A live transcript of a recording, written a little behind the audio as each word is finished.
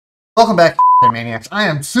Welcome back, Maniacs. I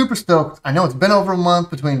am super stoked. I know it's been over a month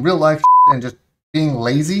between real life and just being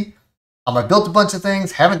lazy. I built a bunch of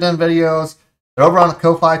things, haven't done videos. They're over on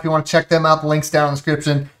Ko-Fi if you want to check them out. The link's down in the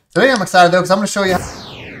description. Today I'm excited though because I'm going to show you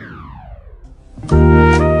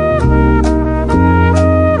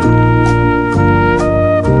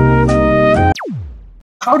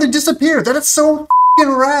how to disappear. That is so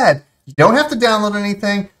f***ing rad. You don't have to download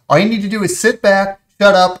anything. All you need to do is sit back,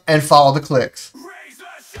 shut up, and follow the clicks.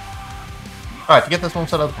 Alright, to get this one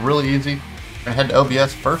set up really easy, we're going to head to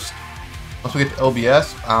OBS first. Once we get to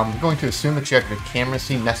OBS, we're going to assume that you have your camera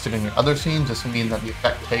scene nested in your other scenes. This will mean that the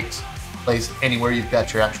effect takes place anywhere you've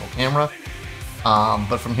got your actual camera.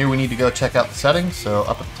 But from here we need to go check out the settings. So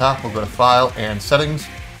up at the top we'll go to File and Settings.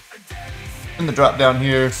 In the drop down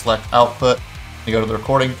here, select Output. You go to the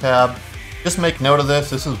Recording tab. Just make note of this.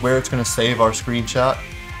 This is where it's going to save our screenshot.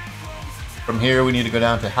 From here we need to go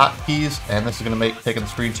down to Hotkeys, and this is going to make taking the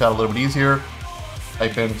screenshot a little bit easier.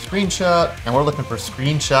 Type in screenshot, and we're looking for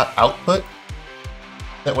screenshot output.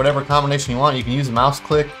 Set whatever combination you want. You can use a mouse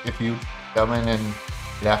click if you come in and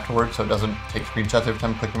get afterwards, so it doesn't take screenshots every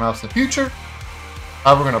time you click your mouse in the future.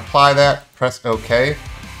 We're going to apply that, press OK,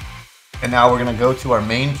 and now we're going to go to our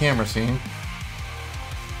main camera scene.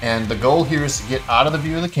 And the goal here is to get out of the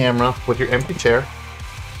view of the camera with your empty chair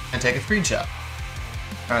and take a screenshot.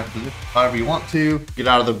 Alright, however you want to, get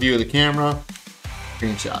out of the view of the camera,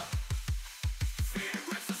 screenshot.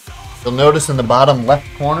 You'll notice in the bottom left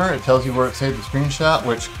corner it tells you where it saved the screenshot,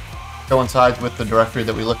 which coincides with the directory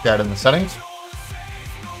that we looked at in the settings.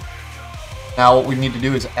 Now what we need to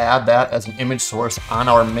do is add that as an image source on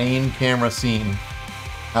our main camera scene.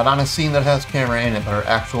 Not on a scene that has camera in it, but our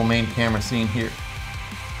actual main camera scene here.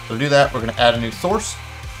 So to do that, we're going to add a new source,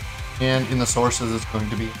 and in the sources it's going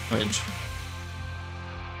to be image.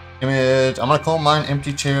 Image, I'm going to call mine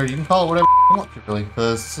empty chair. You can call it whatever you want to really,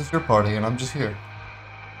 because this is your party and I'm just here.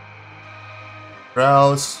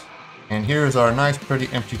 Browse, and here's our nice pretty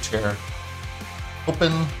empty chair.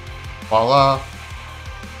 Open, voila.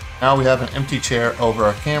 Now we have an empty chair over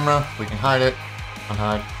our camera. We can hide it,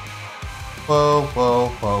 unhide. Whoa, whoa,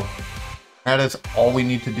 whoa. That is all we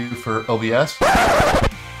need to do for OBS.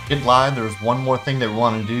 Did lie, there's one more thing that we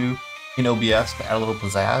want to do in OBS to add a little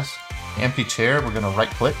pizzazz. The empty chair, we're going to right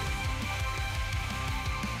click.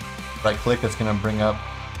 Right click, it's going to bring up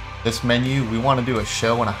this menu. We want to do a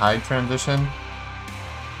show and a hide transition.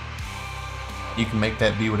 You can make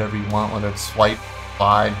that be whatever you want, whether it's swipe,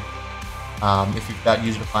 slide. If you've got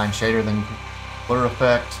user-defined shader, then you can blur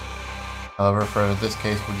effect. However, for this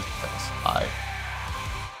case, we'll just slide.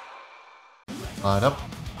 Slide up,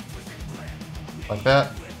 like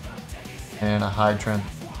that, and a hide trend.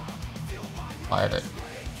 Slide it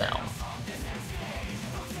down.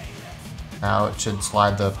 Now it should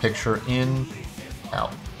slide the picture in,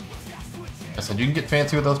 out. Like I said, you can get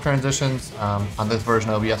fancy with those transitions. On this version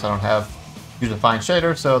of OBS, I don't have user-defined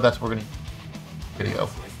shader, so that's what we're going to video.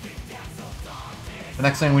 The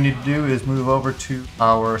next thing we need to do is move over to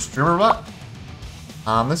our StreamerBot.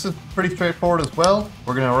 This is pretty straightforward as well.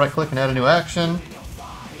 We're going to right-click and add a new action.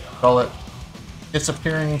 Call it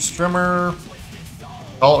disappearing streamer.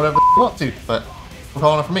 Call it whatever you want to, but we're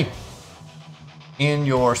calling it for me. In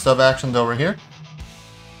your sub-actions over here,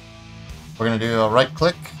 we're going to do a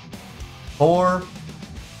right-click, for,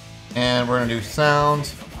 and we're going to do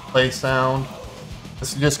sounds. Play sound.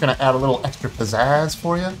 This is just going to add a little extra pizzazz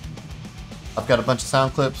for you. I've got a bunch of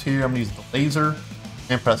sound clips here. I'm going to use the laser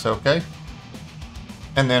and press OK.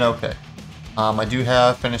 And then OK. I do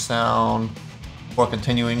have finish sound for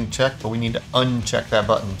continuing check, but we need to uncheck that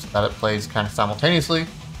button so that it plays kind of simultaneously.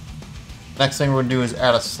 Next thing we're going to do is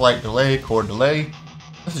add a slight delay, chord delay.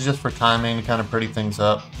 This is just for timing to kind of pretty things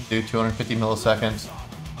up. Do 250 milliseconds.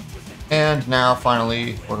 And now,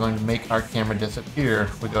 finally, we're going to make our camera disappear.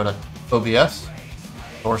 We go to OBS,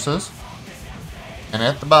 Sources, and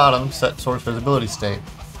at the bottom, Set Source Visibility State.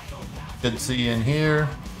 You should see in here,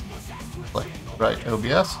 click right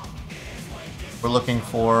OBS. We're looking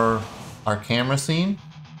for our camera scene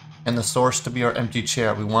and the source to be our empty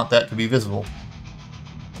chair. We want that to be visible.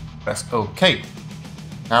 Press OK.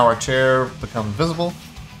 Now our chair becomes visible.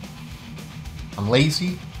 I'm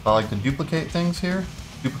lazy, so I like to duplicate things here.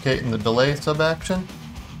 Duplicating the delay sub-action,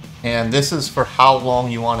 and this is for how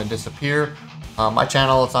long you want to disappear. My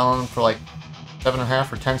channel is on for like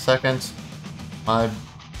 7.5 or 10 seconds. My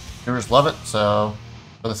viewers love it, so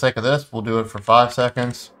for the sake of this, we'll do it for 5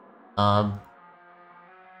 seconds. I'm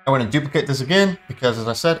going to duplicate this again because, as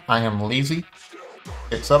I said, I am lazy.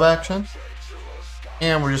 Hit sub-action,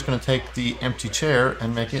 and we're just going to take the empty chair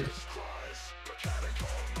and make it.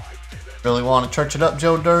 Really want to church it up,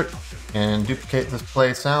 Joe Dirt? and duplicate this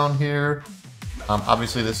play sound here.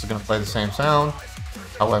 Obviously this is going to play the same sound.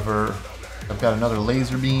 However, I've got another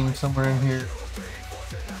laser beam somewhere in here.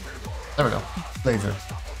 There we go. Laser.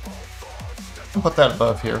 I'll put that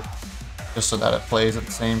above here, just so that it plays at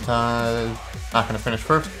the same time. Not going to finish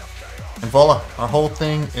first. And voila, our whole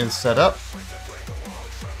thing is set up.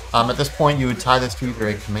 At this point, you would tie this to either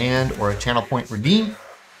a command or a channel point redeem.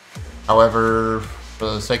 However, for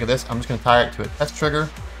the sake of this, I'm just going to tie it to a test trigger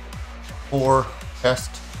or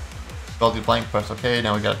test. I'll do blank, press OK.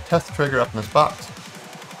 Now we got a test trigger up in this box.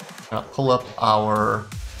 I'm going to pull up our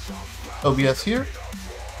OBS here,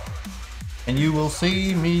 and you will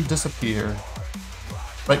see me disappear.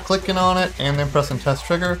 Right clicking on it and then pressing test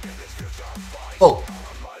trigger. Oh!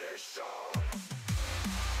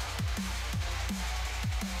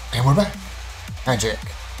 And we're back. Magic.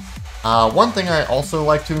 One thing I also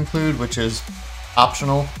like to include, which is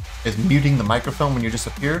optional, is muting the microphone when you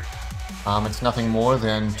disappear. It's nothing more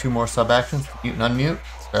than 2 more sub actions, mute and unmute.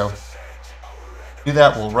 So, to do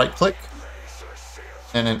that, we'll right click,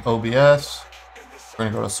 and in OBS, we're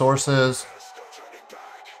going to go to sources,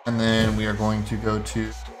 and then we are going to go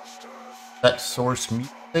to set source mute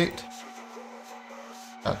state.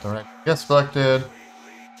 Got the right guest selected.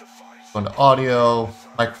 Go into audio,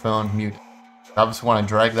 microphone, mute. Obviously want to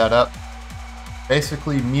drag that up.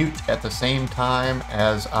 Basically mute at the same time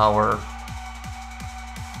as our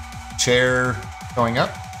chair going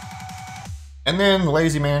up. And then the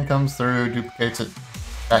lazy man comes through, duplicates it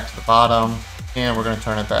back to the bottom, and we're going to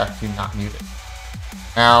turn it back to not muted.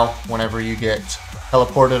 Now, whenever you get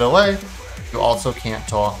teleported away, you also can't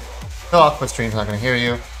talk, but stream's not going to hear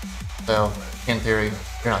you. So, in theory,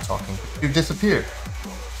 you're not talking. You've disappeared.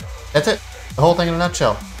 That's it. The whole thing in a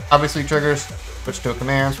nutshell. Obviously triggers, switch to a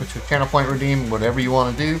command, switch to a channel point redeem, whatever you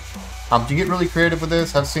want to do. To get really creative with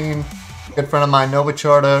this, I've seen a good friend of mine, Nova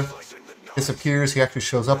Charta, disappears. He actually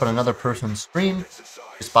shows up on another person's stream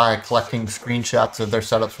just by collecting screenshots of their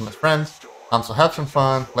setups from his friends. So have some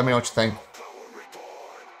fun. Let me know what you think.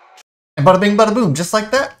 And bada bing, bada boom, just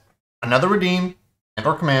like that. Another redeem and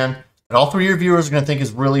or command that all 3 of your viewers are going to think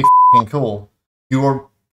is really f***ing cool. You are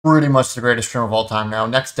pretty much the greatest streamer of all time now.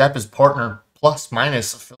 Next step is partner plus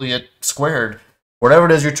minus affiliate squared. Whatever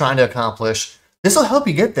it is you're trying to accomplish, this will help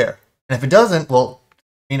you get there. And if it doesn't, well,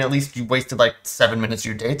 I mean, at least you wasted like 7 minutes of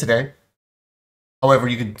your day today. However,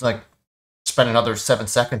 you could like spend another 7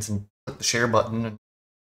 seconds and click the share button and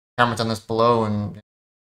comment on this below and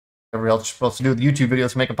whatever else you're supposed to do with YouTube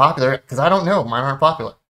videos to make them popular, because I don't know, mine aren't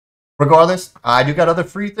popular. Regardless, I do got other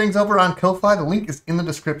free things over on Ko-Fi. The link is in the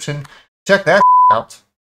description. Check that out.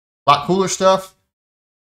 A lot cooler stuff,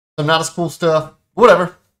 some not as cool stuff,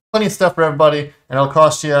 whatever. Plenty of stuff for everybody, and it'll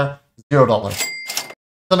cost you $0.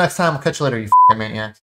 Until next time, I'll catch you later, you f***ing maniacs.